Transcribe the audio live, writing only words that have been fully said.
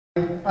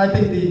I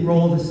think the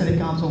role of the city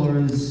councilor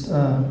is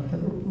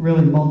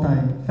really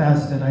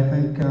multifaceted. I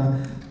think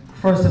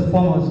first and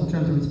foremost, in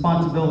terms of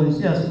responsibilities,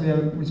 yes, we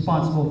are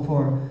responsible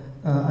for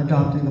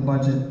adopting the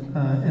budget.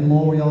 In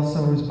Lowell, we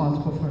also are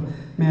responsible for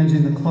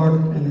managing the clerk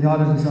and the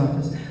auditor's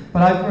office.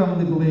 But I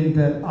firmly believe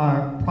that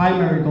our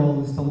primary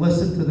goal is to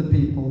listen to the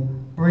people,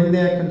 bring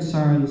their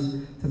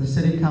concerns to the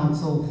city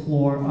council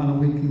floor on a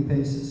weekly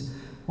basis,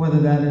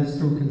 whether that is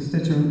through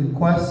constituent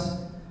requests,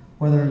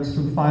 whether it's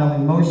through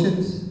filing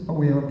motions, but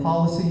we are a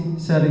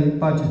policy-setting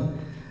budget.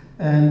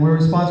 And we're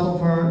responsible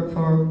for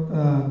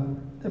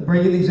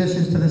bringing these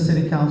issues to the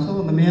city council,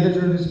 and the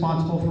manager is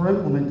responsible for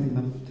implementing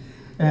them.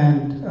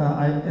 And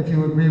if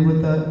you agree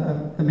with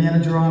the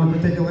manager on a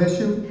particular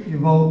issue, you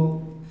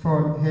vote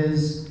for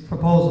his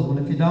proposal. And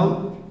if you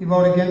don't, you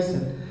vote against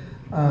it.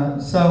 But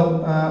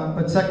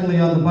secondly,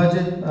 on the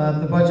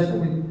budget,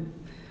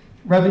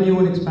 revenue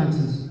and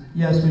expenses.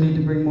 Yes, we need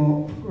to bring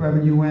more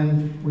revenue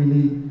in. We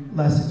need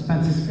less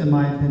expenses, in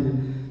my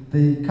opinion.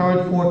 The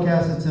current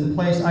forecast that's in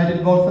place, I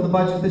didn't vote for the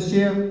budget this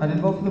year. I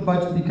didn't vote for the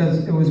budget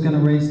because it was going to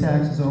raise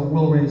taxes or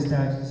will raise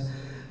taxes.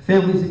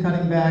 Families are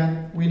cutting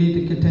back. We need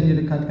to continue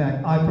to cut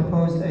back. I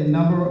proposed a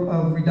number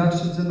of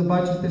reductions in the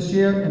budget this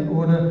year in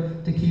order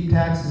to keep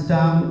taxes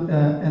down,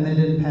 and they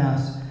didn't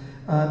pass.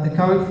 The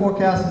current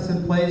forecast that's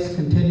in place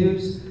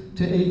continues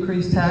to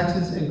increase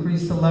taxes,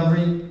 increase the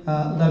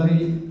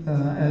levy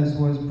as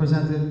was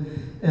presented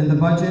in the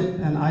budget,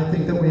 and I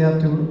think that we have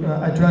to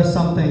address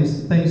some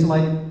things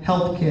like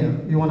health care.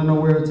 You want to know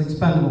where it's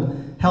expendable.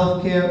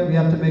 Health care, we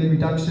have to make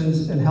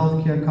reductions in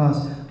health care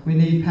costs. We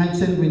need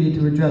pension, we need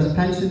to address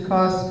pension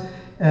costs,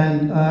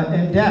 and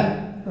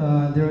debt.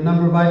 There are a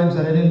number of items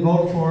that I didn't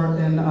vote for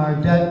in our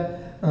debt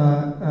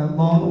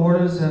loan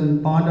orders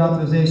and bond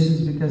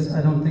authorizations because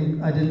I don't think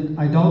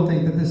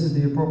that this is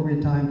the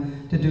appropriate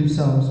time to do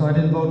so. So I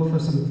didn't vote for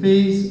some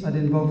fees, I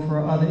didn't vote for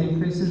other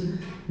increases.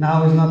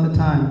 Now is not the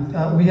time.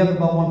 We have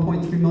about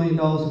 $1.3 million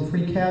in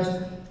free cash.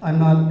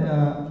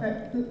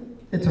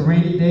 It's a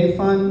rainy day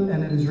fund,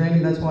 and it is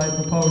raining. That's why I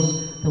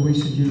propose that we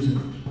should use it.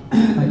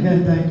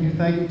 Again, thank you.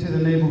 Thank you to the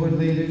neighborhood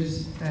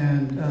leaders,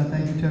 and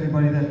thank you to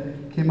everybody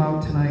that came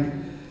out tonight.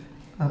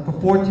 For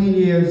 14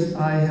 years,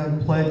 I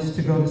have pledged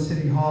to go to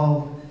City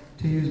Hall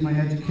to use my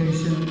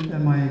education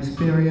and my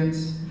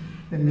experience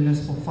in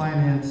municipal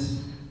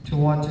finance to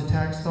watch the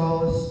tax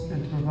dollars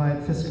and to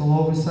provide fiscal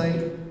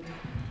oversight,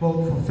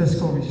 vote for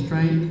fiscal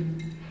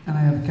restraint, and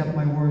I have kept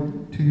my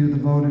word to you, the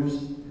voters.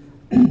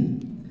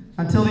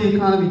 Until the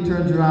economy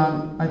turns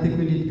around, I think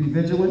we need to be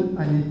vigilant.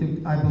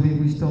 I believe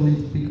we still need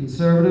to be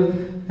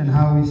conservative in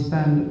how we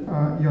spend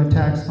your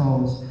tax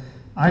dollars.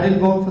 I didn't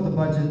vote for the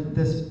budget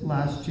this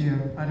last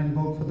year. I didn't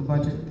vote for the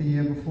budget the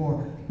year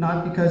before.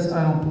 Not because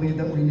I don't believe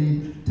that we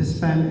need to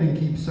spend and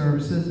keep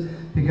services,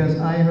 because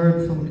I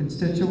heard from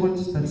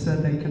constituents that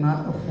said they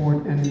cannot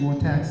afford any more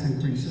tax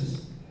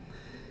increases.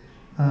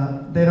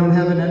 They don't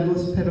have an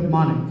endless pit of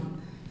money.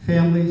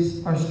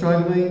 Families are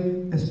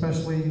struggling,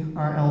 especially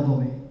our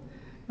elderly.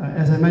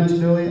 As I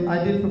mentioned earlier,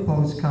 I did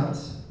propose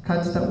cuts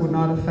that would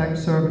not affect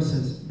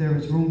services. There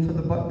is room in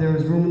the budget.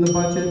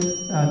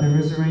 There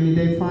is a rainy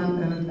day fund,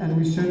 and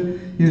we should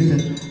use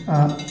it.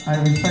 I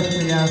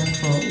respectfully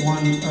ask for one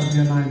of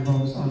your 9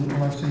 votes on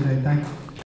election day. Thank you.